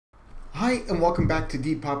Hi and welcome back to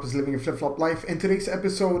Depop Living a Flip-Flop Life. In today's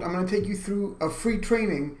episode, I'm going to take you through a free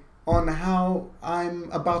training on how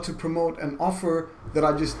I'm about to promote an offer that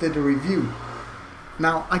I just did a review.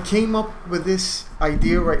 Now, I came up with this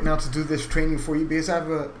idea right now to do this training for you because I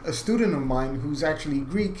have a student of mine who's actually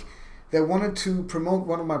Greek that wanted to promote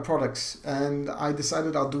one of my products, and I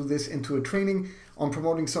decided I'll do this into a training on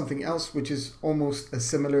promoting something else which is almost as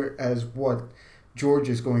similar as what George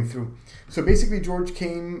is going through. So basically George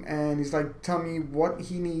came and he's like, tell me what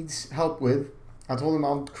he needs help with. I told him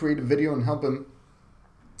I'll create a video and help him.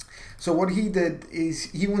 So what he did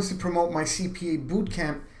is he wants to promote my CPA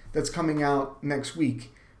bootcamp that's coming out next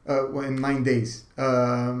week, in 9 days.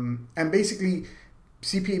 And basically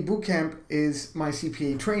CPA bootcamp is my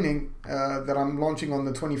CPA training that I'm launching on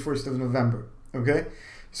the 21st of November. Okay,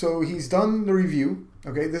 so he's done the review.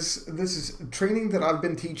 Okay, this is training that I've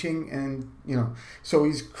been teaching, and so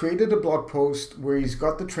he's created a blog post where he's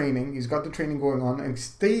got the training going on. And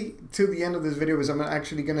stay till the end of this video because I'm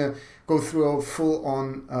actually gonna go through a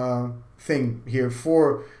full-on thing here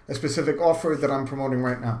for a specific offer that I'm promoting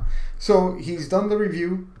right now. So he's done the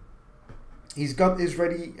review, he's got his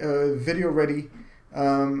video ready,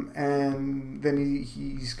 and then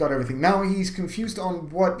he's got everything. Now he's confused on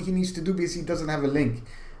what he needs to do because he doesn't have a link.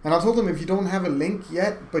 And I told him, if you don't have a link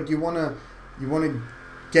yet, but you wanna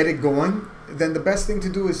get it going, then the best thing to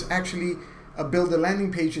do is actually build a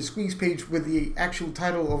landing page, a squeeze page with the actual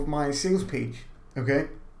title of my sales page. Okay.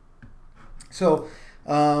 So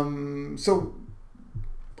I'm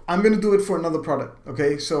gonna do it for another product.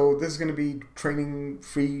 Okay. So this is gonna be training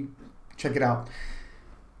free. Check it out.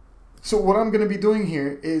 So what I'm gonna be doing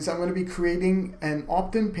here is I'm gonna be creating an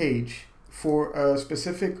opt-in page for a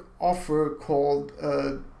specific offer called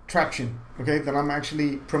Traction, okay, that I'm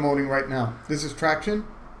actually promoting right now. This is Traction,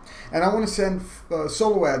 and I want to send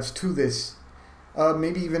solo ads to this,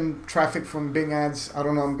 maybe even traffic from Bing ads. I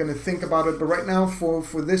don't know, I'm going to think about it, but right now for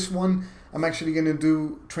this one, I'm actually going to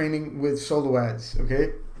do training with solo ads.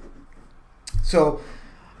 Okay, so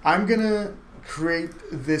I'm going to create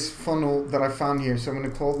this funnel that I found here. So I'm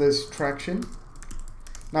going to call this Traction.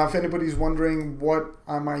 Now, if anybody's wondering what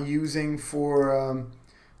am I using for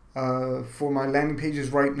my landing pages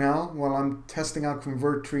right now, well, I'm testing out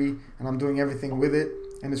ConvertTree and I'm doing everything with it,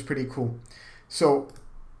 and it's pretty cool. So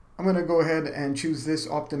I'm going to go ahead and choose this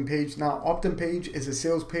opt-in page. Now, opt-in page is a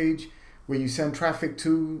sales page where you send traffic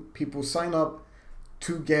to people, sign up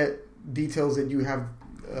to get details that you have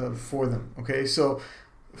for them. Okay, so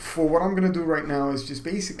for what I'm going to do right now is just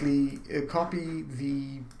basically copy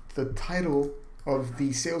the title of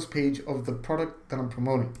the sales page of the product that I'm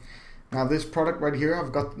promoting. Now this product right here,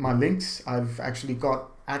 I've got my links, I've actually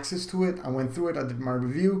got access to it, I went through it, I did my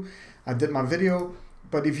review, I did my video.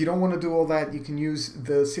 But if you don't want to do all that, you can use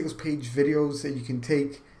the sales page videos that you can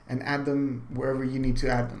take and add them wherever you need to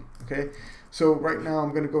add them. Okay, so right now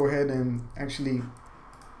I'm going to go ahead and actually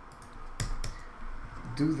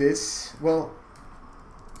do this. Well,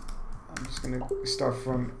 I'm just going to start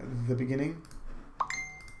from the beginning.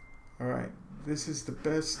 All right, this is the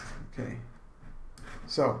best. Okay,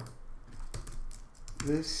 so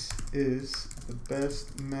this is the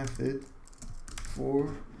best method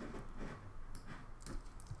for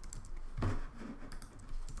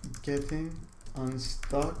getting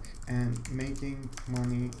unstuck and making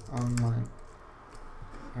money online.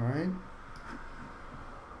 All right,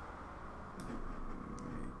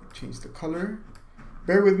 change the color.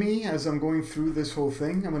 Bear with me as I'm going through this whole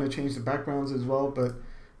thing. I'm going to change the backgrounds as well, but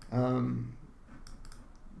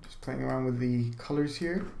just playing around with the colors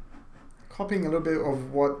here. Copying a little bit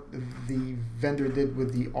of what the vendor did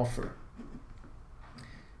with the offer.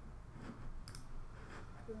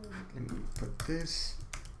 Let me put this.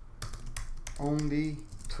 Only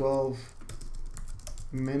 12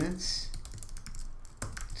 minutes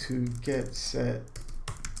to get set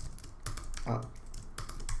up.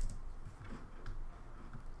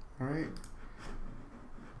 All right.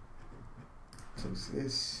 Close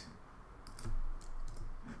this.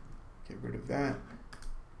 Get rid of that.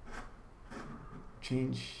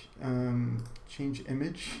 Change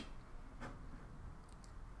image.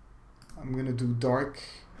 I'm gonna do dark.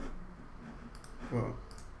 Well,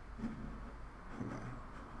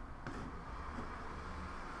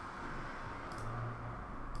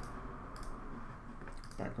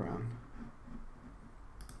 background.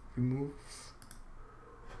 Remove.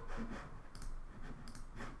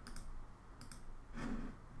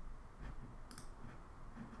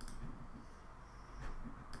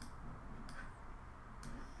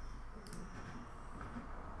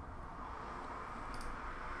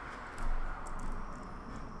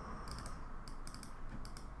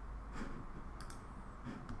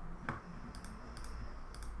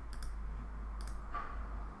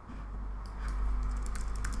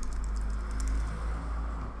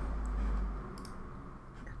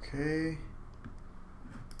 Okay.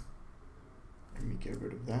 Let me get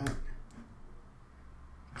rid of that.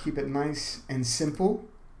 Keep it nice and simple.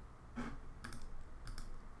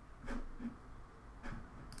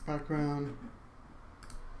 Background.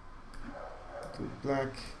 Do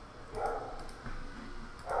black.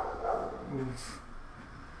 Move.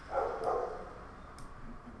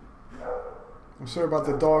 I'm sorry about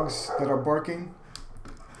the dogs that are barking.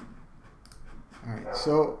 Alright,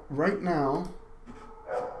 so right now,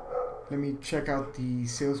 let me check out the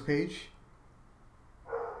sales page.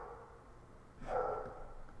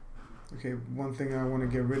 Okay, one thing I want to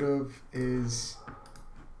get rid of is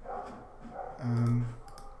that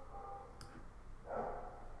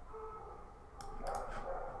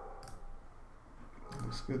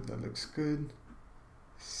looks good, that looks good.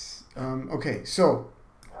 Okay, so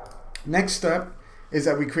next step is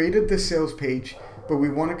that we created this sales page, but we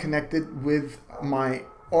want to connect it with my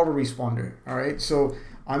autoresponder. All right, so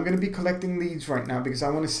I'm going to be collecting leads right now because I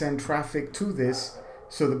want to send traffic to this.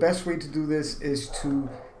 So the best way to do this is to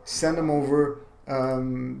send them over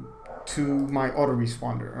to my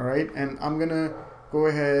autoresponder. All right, and I'm going to go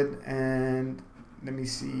ahead and let me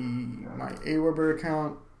see my Aweber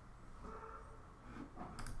account.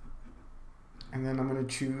 And then I'm going to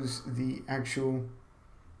choose the actual,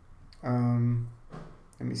 let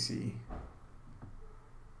me see.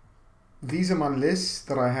 These are my lists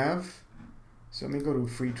that I have. So let me go to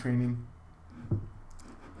free training.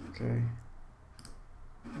 Okay.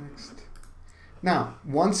 Next. Now,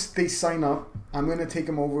 once they sign up, I'm going to take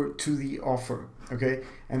them over to the offer. Okay.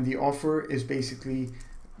 And the offer is basically,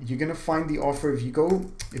 you're going to find the offer. If you go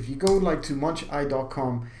like to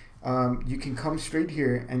muncheye.com, you can come straight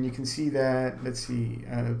here and you can see that, let's see,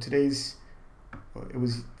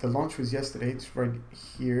 the launch was yesterday. It's right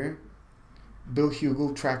here. Bill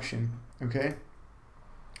Hugel traction. Okay.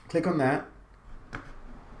 Click on that.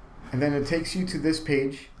 And then it takes you to this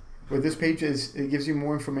page where this page it gives you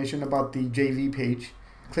more information about the JV page.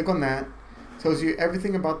 Click on that. Tells you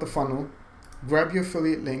everything about the funnel. Grab your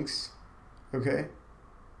affiliate links. Okay.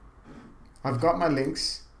 I've got my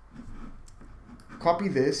links. Copy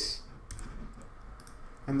this.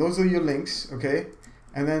 And those are your links. Okay.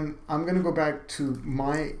 And then I'm going to go back to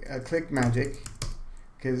my Click Magic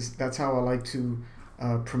because that's how I like to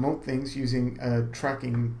promote things using a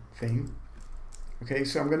tracking thing. Okay,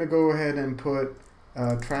 so I'm going to go ahead and put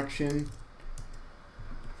traction.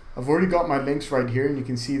 I've already got my links right here, and you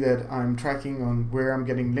can see that I'm tracking on where I'm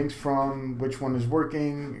getting links from, which one is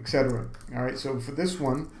working, etc. All right, so for this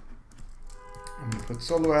one, I'm going to put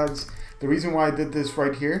solo ads. The reason why I did this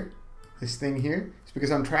right here, this thing here, is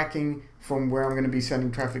because I'm tracking from where I'm going to be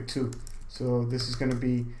sending traffic to. So this is going to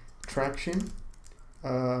be traction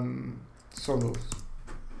solos.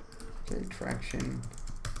 Okay, traction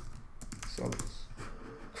solos.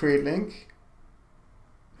 Create link.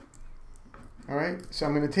 All right, so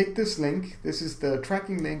I'm going to take this link. This is the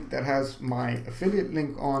tracking link that has my affiliate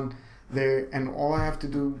link on there, and all I have to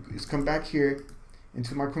do is come back here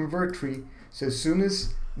into my convert tree. So as soon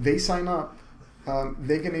as they sign up,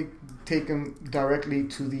 they're going to take them directly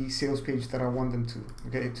to the sales page that I want them to,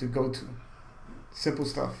 okay, to go to. Simple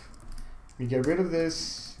stuff. We get rid of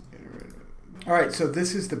this. All right, so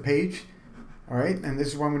this is the page. All right, and this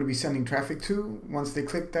is where I'm going to be sending traffic to. Once they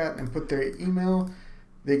click that and put their email,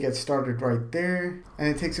 they get started right there, and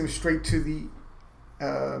it takes them straight to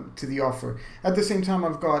the offer. At the same time,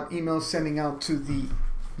 I've got emails sending out to the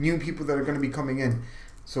new people that are going to be coming in.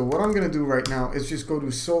 So what I'm going to do right now is just go to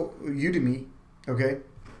Udemy. Okay,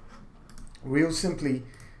 real simply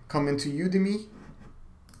come into Udemy.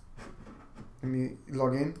 Let me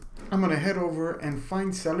log in. I'm going to head over and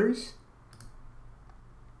find sellers.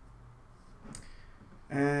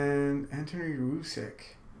 And Anthony Rusek.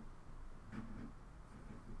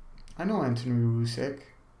 I know Anthony Rusek.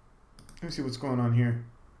 Let me see what's going on here.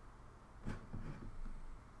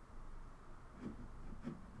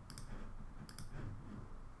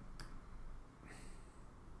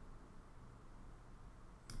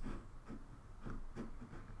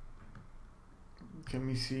 Let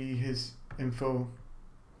me see his info.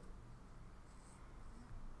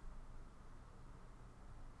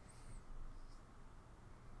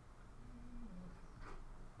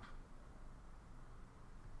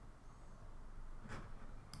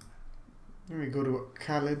 Let me go to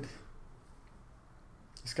Khaled.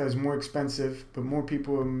 This guy's more expensive, but more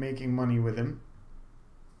people are making money with him.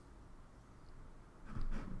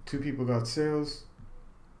 2 people got sales.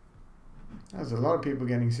 That's a lot of people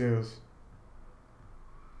getting sales.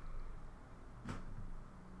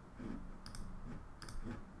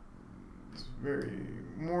 It's very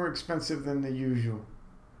more expensive than the usual.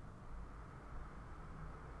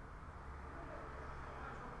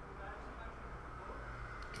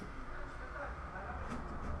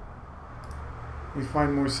 We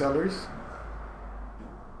find more sellers.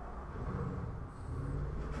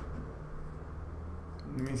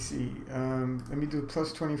 Let me see. Let me do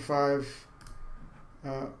plus 25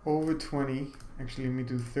 over 20. Actually, let me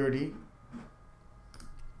do 30.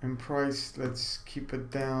 And price, let's keep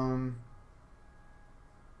it down.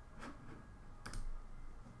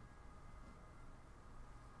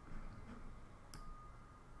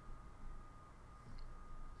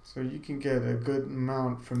 So you can get a good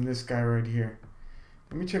amount from this guy right here.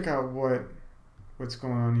 Let me check out what's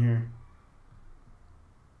going on here.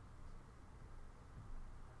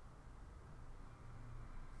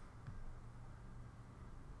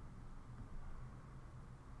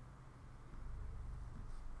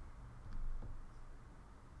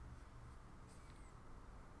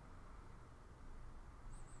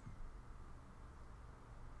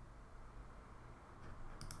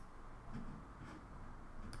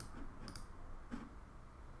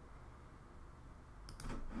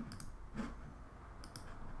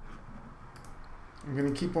 I'm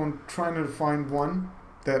going to keep on trying to find one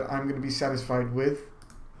that I'm going to be satisfied with.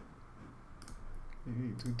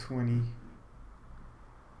 Maybe do 20.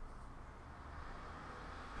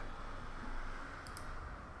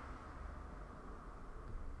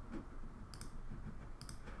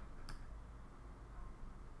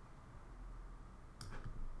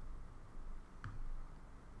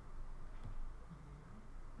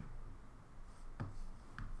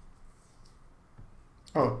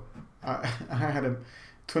 Oh, I had a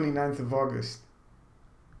 29th of August.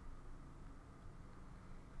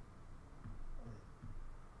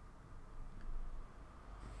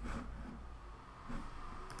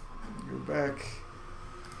 Go back.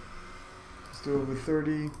 Let's do over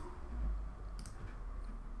 30.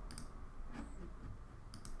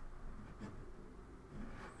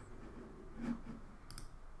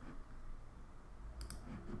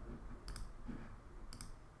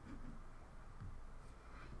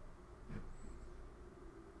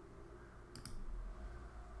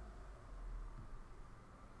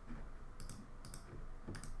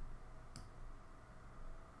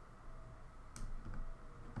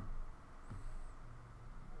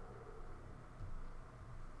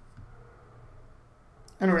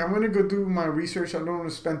 Anyway, I'm going to go do my research. I don't want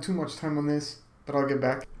to spend too much time on this, but I'll get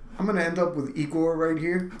back. I'm going to end up with Igor right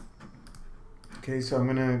here. Okay, so I'm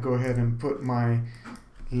going to go ahead and put my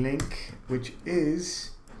link, which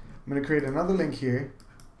is, I'm going to create another link here.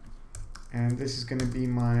 And this is going to be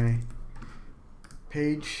my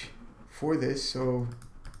page for this. So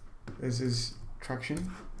this is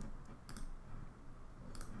traction.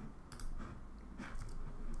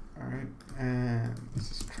 All right, and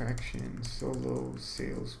this is traction solo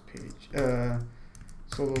sales page,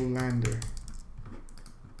 solo lander,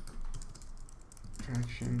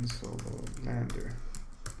 traction solo lander.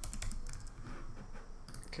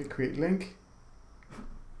 Okay, create link.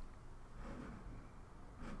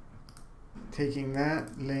 Taking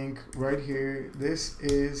that link right here, this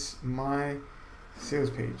is my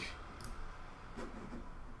sales page.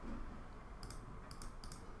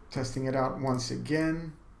 Testing it out once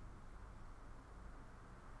again.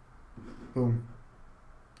 Boom.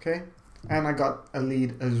 Okay, and I got a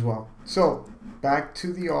lead as well. So back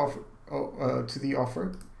to the offer.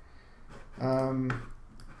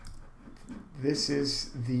 This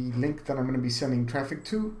is the link that I'm going to be sending traffic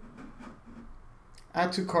to.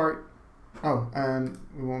 Add to cart. Oh, and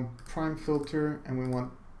we want prime filter, and we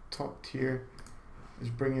want top tier. Let's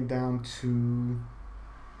bring it down to.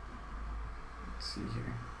 Let's see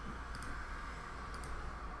here.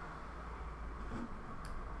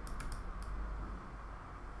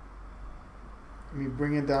 Let me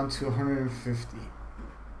bring it down to 150.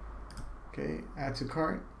 Okay, add to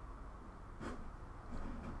cart.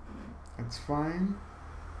 That's fine.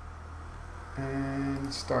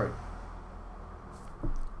 And start.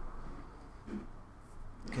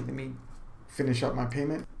 Okay, let me finish up my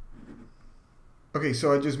payment. Okay,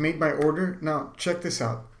 so I just made my order. Now, check this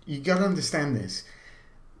out. You gotta understand this.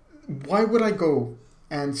 Why would I go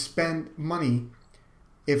and spend money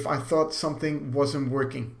if I thought something wasn't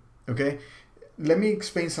working? Okay? Let me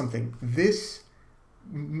explain something. This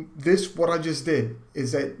what I just did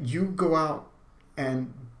is that you go out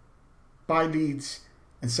and buy leads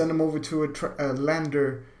and send them over to a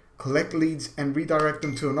lander, collect leads and redirect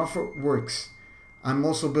them to an offer. Works. I'm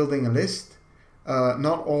also building a list.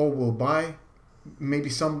 Not all will buy. Maybe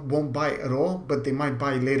some won't buy at all, but they might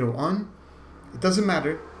buy later on. It doesn't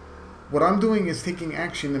matter. What I'm doing is taking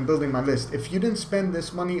action and building my list. If you didn't spend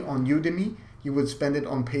this money on Udemy, you would spend it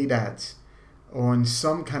on paid ads, or on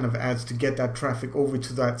some kind of ads to get that traffic over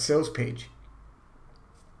to that sales page.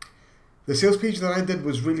 The sales page that I did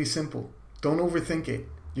was really simple. Don't overthink it.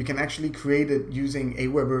 You can actually create it using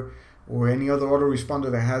Aweber or any other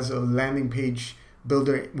autoresponder that has a landing page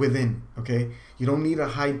builder within, okay? You don't need a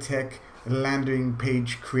high-tech landing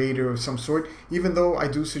page creator of some sort, even though I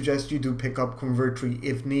do suggest you do pick up Convertri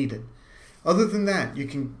if needed. Other than that, you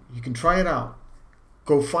can try it out.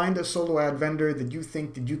 Go find a solo ad vendor that you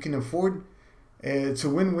think that you can afford. It's a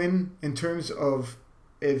win-win in terms of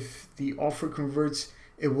if the offer converts,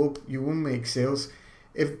 you will make sales.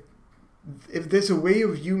 If there's a way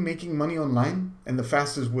of you making money online and the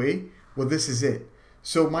fastest way, well, this is it.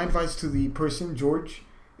 So my advice to the person, George,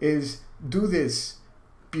 is do this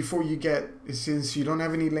before you since you don't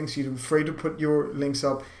have any links, you're afraid to put your links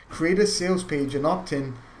up, create a sales page, an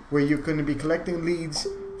opt-in, where you're going to be collecting leads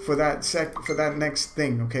for that next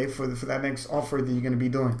thing, okay, for that next offer that you're going to be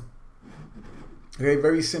doing. Okay,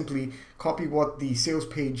 very simply, copy what the sales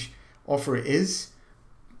page offer is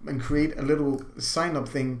and create a little sign-up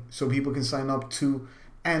thing so people can sign up to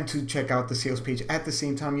check out the sales page. At the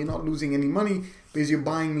same time, you're not losing any money because you're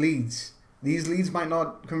buying leads. These leads might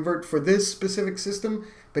not convert for this specific system,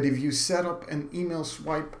 but if you set up an email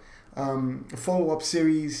swipe follow-up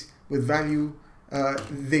series with value,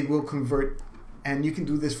 they will convert, and you can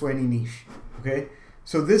do this for any niche, okay?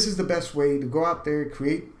 So this is the best way to go out there,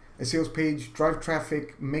 create a sales page, drive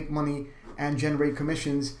traffic, make money, and generate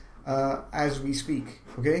commissions as we speak,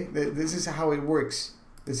 okay? This is how it works.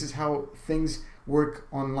 This is how things work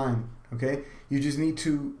online, okay? You just need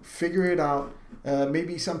to figure it out.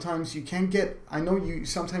 Maybe sometimes you can't get, I know you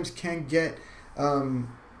sometimes can't get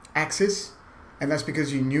access, and that's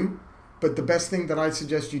because you're new. But the best thing that I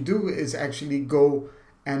suggest you do is actually go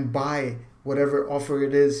and buy whatever offer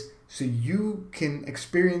it is so you can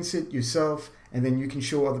experience it yourself, and then you can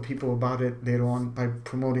show other people about it later on by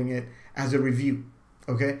promoting it as a review,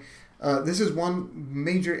 okay? This is one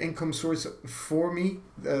major income source for me,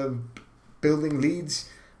 building leads,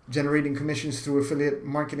 generating commissions through affiliate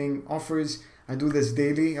marketing offers. I do this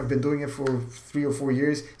daily. I've been doing it for 3 or 4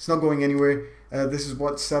 years. It's not going anywhere. This is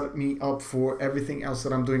what set me up for everything else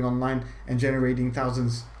that I'm doing online and generating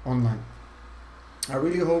thousands online. I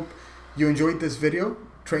really hope you enjoyed this video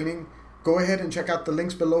training. Go ahead and check out the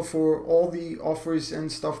links below for all the offers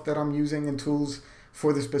and stuff that I'm using and tools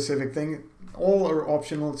for the specific thing. All are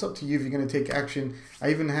optional. It's up to you if you're going to take action. I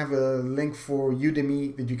even have a link for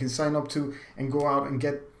Udemy that you can sign up to and go out and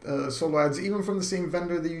get solo ads, even from the same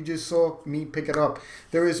vendor that you just saw me pick it up.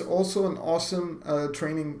 There is also an awesome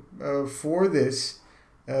training for this.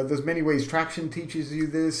 There's many ways. Traction teaches you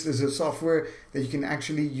this. There's a software that you can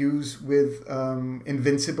actually use with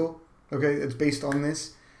Invincible. Okay, it's based on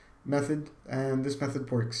this method, and this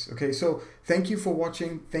method works. Okay, so thank you for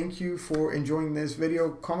watching. Thank you for enjoying this video.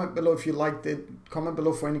 Comment below if you liked it. Comment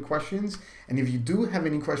below for any questions, and if you do have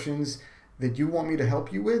any questions that you want me to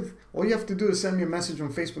help you with, all you have to do is send me a message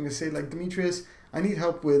on Facebook and say, like, Demetrius, I need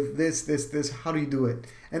help with this, how do you do it?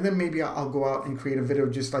 And then maybe I'll go out and create a video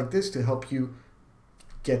just like this to help you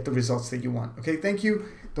get the results that you want. Okay, thank you.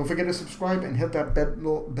 Don't forget to subscribe and hit that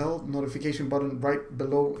bell notification button right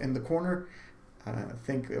below in the corner.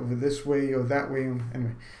 Think of it this way or that way.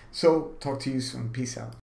 Anyway, so talk to you soon. Peace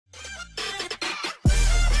out.